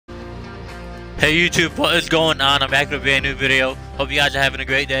Hey YouTube, what is going on? I'm back with a brand new video. Hope you guys are having a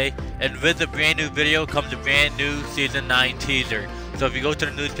great day. And with the brand new video comes a brand new Season 9 teaser. So if you go to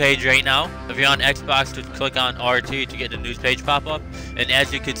the news page right now, if you're on Xbox, just click on RT to get the news page pop up. And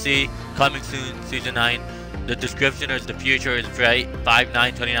as you can see, coming soon, Season 9. The description is the future is bright,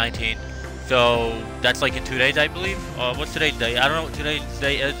 5/9/2019. So that's like in 2 days, I believe. What's today's date? I don't know what today's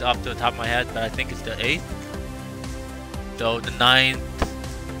date is off the top of my head, but I think it's the 8th. So the 9th.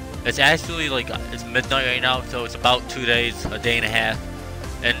 It's actually like, it's midnight right now, so it's about 2 days, a day and a half.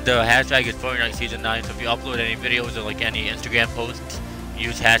 And the hashtag is Fortnite Season 9, so if you upload any videos or like any Instagram posts,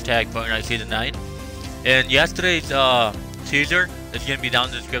 use hashtag Fortnite Season 9. And yesterday's teaser is going to be down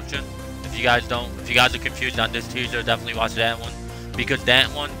in the description. If you guys are confused on this teaser, definitely watch that one. Because that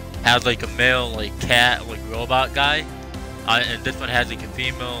one has like a male, like cat, like robot guy. And this one has like a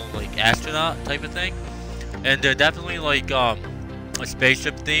female, like astronaut type of thing. And they're definitely like, a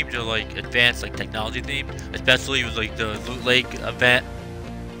spaceship themed or like advanced like technology themed, especially with like the Loot Lake event.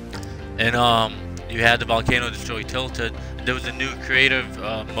 And you had the volcano destroy tilted. And there was a new creative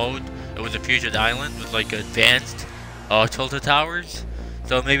mode. It was a future island with like advanced tilted towers.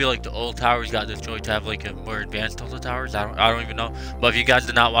 So maybe like the old towers got destroyed to have like a more advanced tilted towers. I don't even know. But if you guys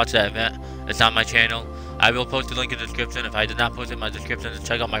did not watch that event, it's on my channel. I will post the link in the description. If I did not post it in my description, just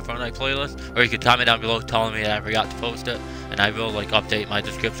check out my Fortnite playlist. Or you could comment down below telling me that I forgot to post it. And I will like update my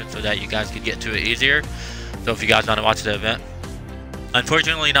description so that you guys could get to it easier. So if you guys want to watch the event.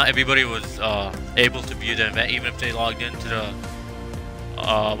 Unfortunately, not everybody was able to view the event, even if they logged into the,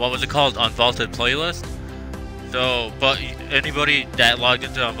 what was it called? Unvaulted playlist. So, but anybody that logged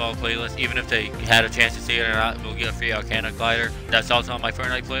into the Unvaulted playlist, even if they had a chance to see it or not, will get a free Arcana glider. That's also on my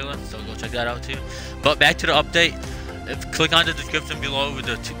Fortnite playlist, so go check that out too. But back to the update. Click on the description below with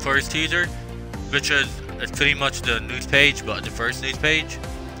the first teaser, which is pretty much the news page, but the first news page,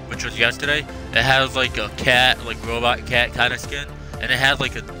 which was yesterday. It has like a cat, like robot cat kind of skin, and it has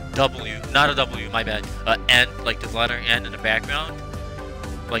like a W, not a W, my bad, N, like the letter N in the background,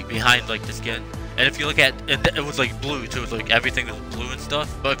 like behind like the skin. And if you look at, it was like blue too, it was like everything was blue and stuff.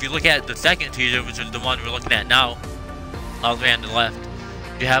 But if you look at the second teaser, which is the one we're looking at now, all the way on the left,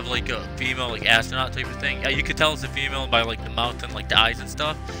 you have like a female like astronaut type of thing. You could tell it's a female by like the mouth and like the eyes and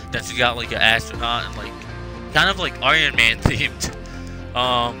stuff. Then she got like an astronaut and like kind of like Iron Man themed.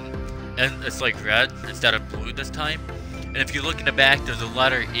 And it's like red instead of blue this time. And if you look in the back, there's a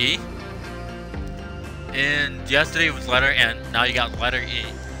letter E. And yesterday was letter N. Now you got letter E.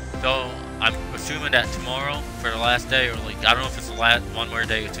 So I'm assuming that tomorrow for the last day, or like I don't know if it's the last one more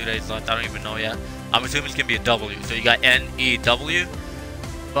day or 2 days left. I don't even know yet. I'm assuming it's gonna be a W. So you got N-E-W.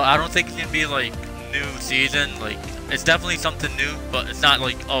 But I don't think it's gonna be like new season. Like it's definitely something new, but it's not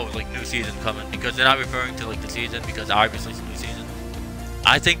like, oh, like new season coming, because they're not referring to like the season, because obviously it's a new season.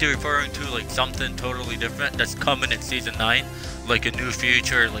 I think they're referring to like something totally different that's coming in Season 9, like a new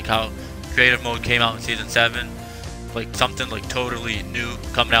feature, like how creative mode came out in Season 7, like something like totally new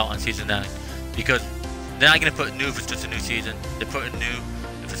coming out on Season 9. Because they're not gonna put new if it's just a new season. They're putting new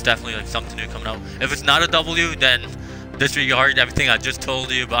if it's definitely like something new coming out. If it's not a W, then disregard everything I just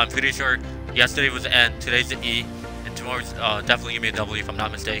told you. But I'm pretty sure yesterday was the N, today's the E, and tomorrow's definitely gonna be a W if I'm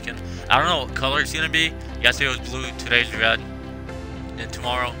not mistaken. I don't know what color it's gonna be. Yesterday was blue, today's red, and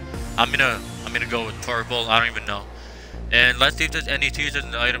tomorrow I'm gonna go with purple. I don't even know. And let's see if there's any teasers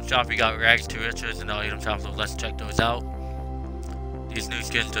in the item shop. We got rags to riches in the item shop, so let's check those out. These new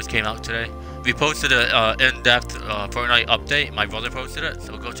skins just came out today. We posted a in-depth Fortnite update. My brother posted it,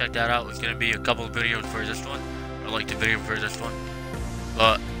 so go check that out. It's gonna be a couple of videos for this one, or like the video for this one.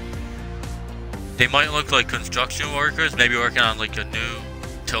 But they might look like construction workers, maybe working on like a new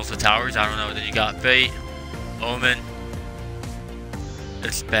tilted towers. I don't know. Then you got Fate, Omen.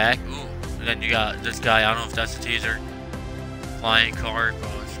 It's back. Ooh. And then you got this guy. I don't know if that's a teaser. Flying car,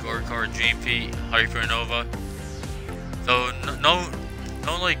 scorecard, Dream Feet, Hypernova. So no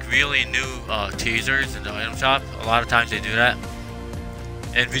like really new teasers in the item shop. A lot of times they do that.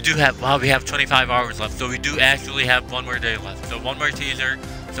 And we do have, wow, we have 25 hours left. So we do actually have one more day left. So one more teaser.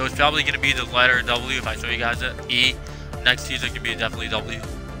 So it's probably gonna be the letter W if I show you guys it. E. Next teaser can be definitely W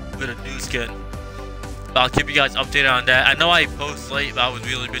with a new skin. But I'll keep you guys updated on that. I know I post late, but I was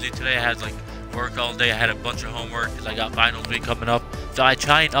really busy today. I had like work all day. I had a bunch of homework because I got finals week coming up. So I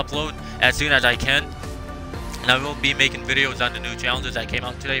try and upload as soon as I can. And I will be making videos on the new challenges that came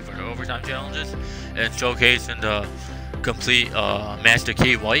out today for the overtime challenges, and showcasing the complete Master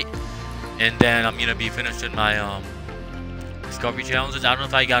Key White. And then I'm gonna be finishing my discovery challenges. I don't know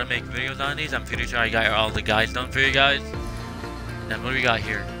if I gotta make videos on these. I'm pretty sure I got all the guides done for you guys. And then what do we got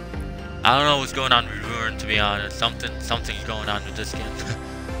here? I don't know what's going on with Ruin, to be honest. Something's going on with this skin.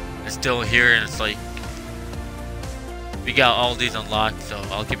 is still here, and it's like we got all these unlocked, so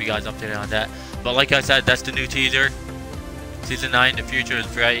I'll keep you guys updated on that. But like I said, that's the new teaser. Season 9, the future is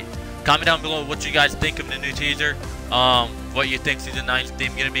bright. Comment down below what you guys think of the new teaser. What you think Season 9's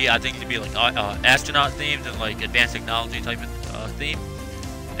theme gonna be. I think it's gonna be like astronaut themed and like advanced technology type of theme.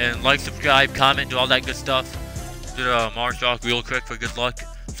 And like, subscribe, comment, do all that good stuff. Do the Mars rock real quick for good luck.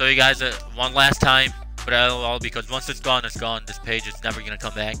 So you guys, one last time, but all because once it's gone, it's gone. This page is never gonna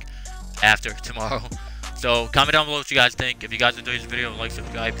come back after tomorrow. So comment down below what you guys think. If you guys enjoyed this video, like,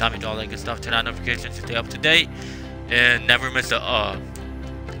 subscribe, comment, all that good stuff. Turn on notifications to stay up to date, and never miss a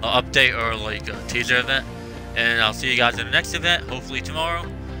update or like a teaser event. And I'll see you guys in the next event, hopefully tomorrow.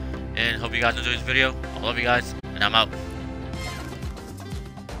 And hope you guys enjoyed this video. I love you guys, and I'm out.